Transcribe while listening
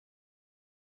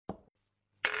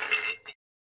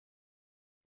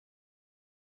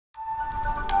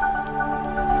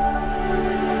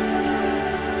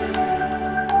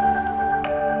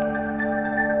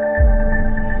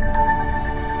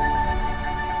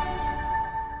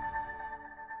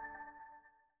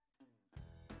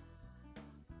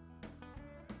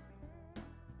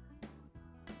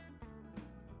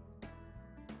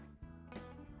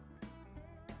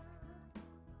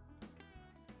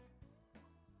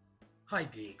Hi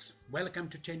geeks, welcome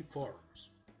to 10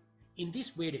 Forums. In this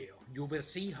video you will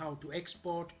see how to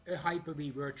export a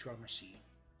Hyper-V virtual machine.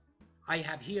 I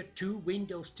have here two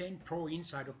Windows 10 Pro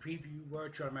Insider Preview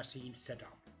virtual machines set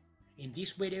up. In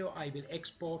this video I will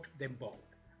export them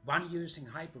both, one using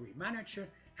Hyper-V Manager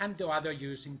and the other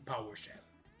using PowerShell,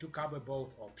 to cover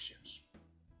both options.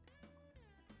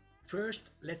 First,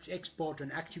 let's export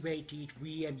an activated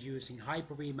VM using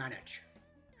Hyper-V Manager.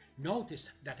 Notice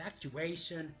that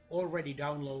activation, already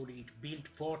downloaded build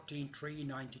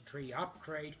 14393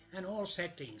 upgrade and all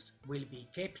settings will be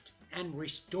kept and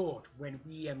restored when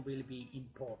VM will be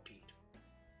imported.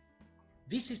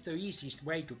 This is the easiest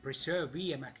way to preserve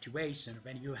VM activation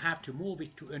when you have to move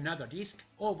it to another disk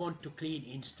or want to clean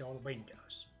install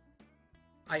Windows.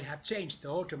 I have changed the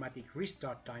automatic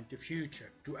restart time to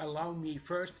future to allow me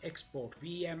first export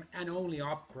VM and only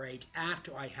upgrade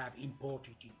after I have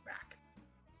imported it back.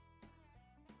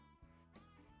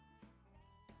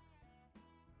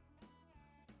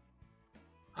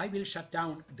 I will shut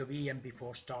down the VM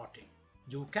before starting.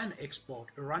 You can export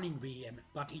a running VM,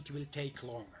 but it will take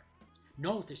longer.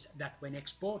 Notice that when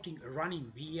exporting a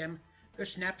running VM, a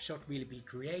snapshot will be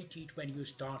created when you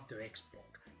start the export.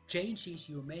 Changes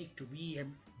you make to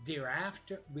VM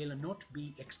thereafter will not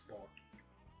be exported.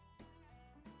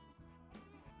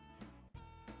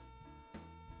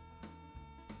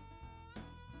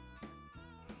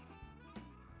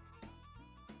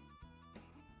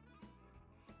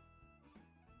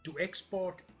 To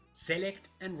export, select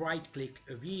and right-click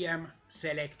a VM,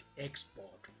 select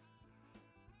Export.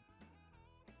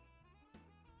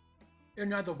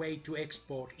 Another way to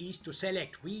export is to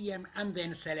select VM and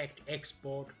then select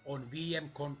Export on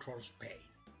VM Controls pane.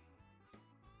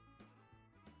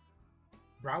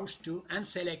 Browse to and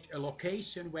select a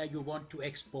location where you want to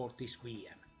export this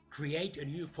VM. Create a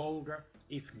new folder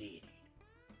if needed.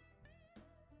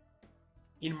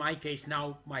 In my case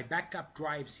now, my backup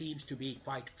drive seems to be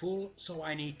quite full, so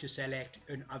I need to select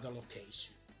another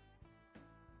location.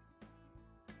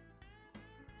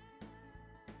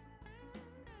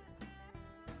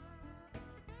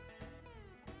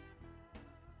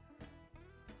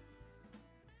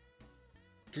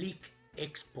 Click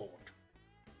Export.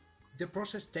 The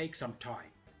process takes some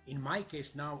time. In my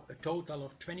case now, a total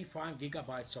of 25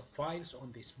 GB of files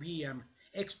on this VM.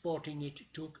 Exporting it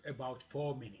took about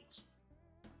 4 minutes.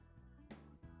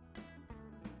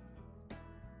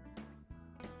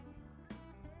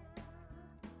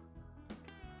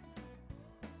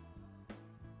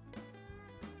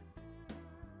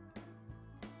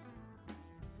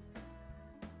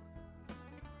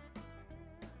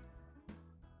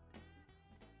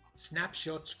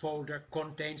 Snapshots folder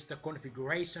contains the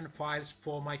configuration files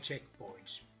for my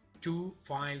checkpoints. 2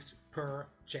 files per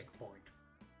checkpoint.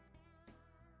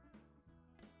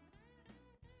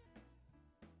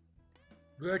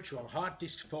 Virtual hard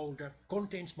disk folder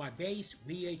contains my base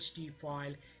VHD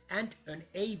file and an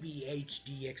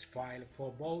AVHDX file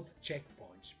for both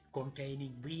checkpoints,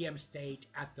 containing VM state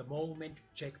at the moment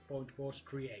checkpoint was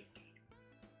created.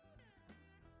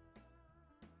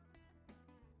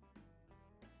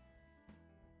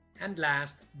 And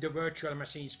last, the virtual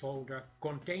machines folder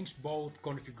contains both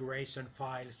configuration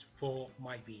files for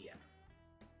my VM.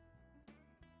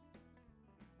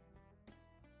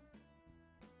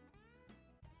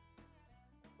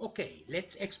 Okay,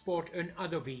 let's export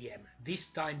another VM, this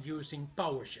time using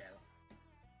PowerShell.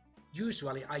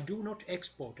 Usually I do not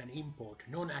export and import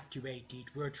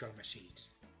non-activated virtual machines.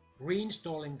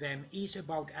 Reinstalling them is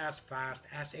about as fast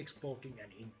as exporting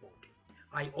and importing.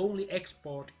 I only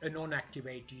export a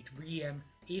non-activated VM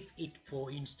if it,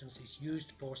 for instance, is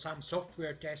used for some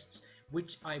software tests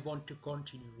which I want to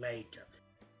continue later.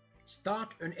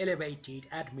 Start an elevated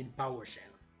admin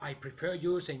PowerShell. I prefer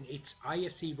using its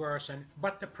ISE version,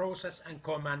 but the process and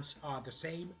commands are the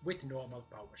same with normal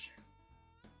PowerShell.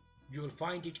 You'll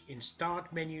find it in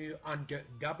Start menu under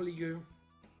W,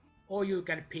 or you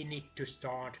can pin it to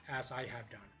Start as I have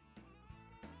done.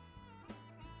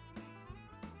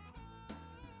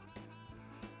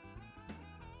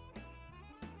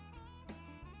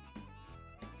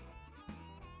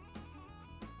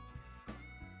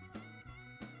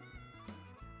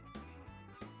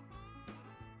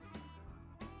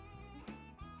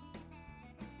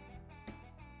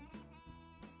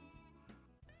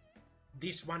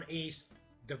 This one is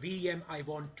the VM I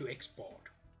want to export.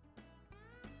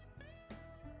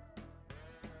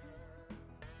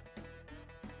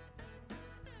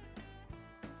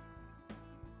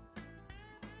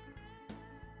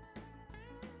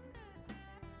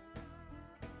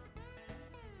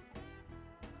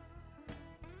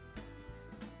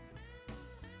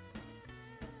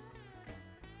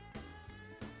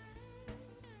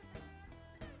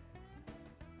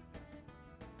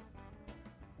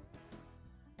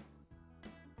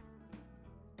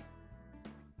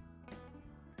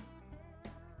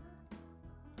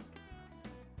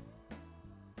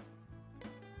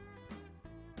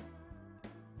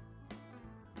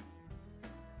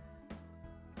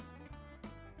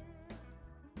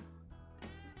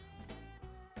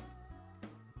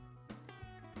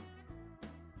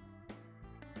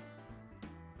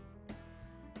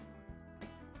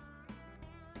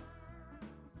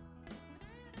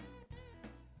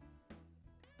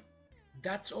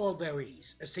 That's all there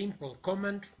is, a simple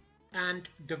command and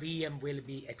the VM will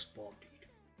be exported.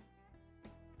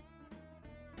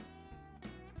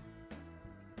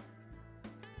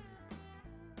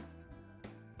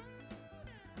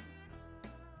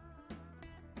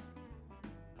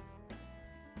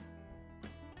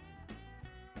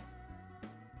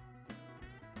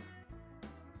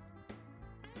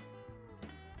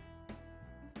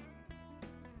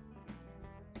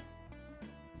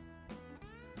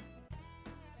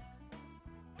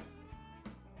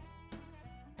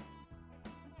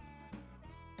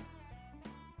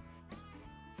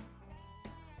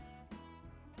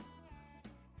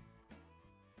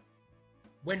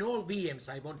 When all VMs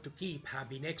I want to keep have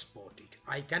been exported,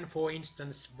 I can for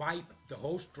instance wipe the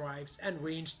host drives and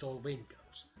reinstall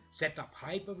Windows, set up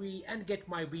Hyper-V and get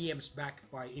my VMs back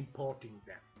by importing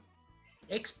them.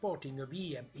 Exporting a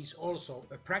VM is also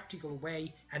a practical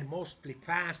way and mostly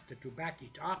faster to back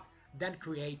it up than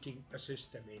creating a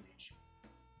system image.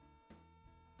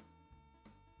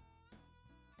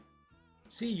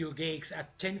 See you geeks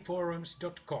at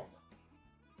 10forums.com.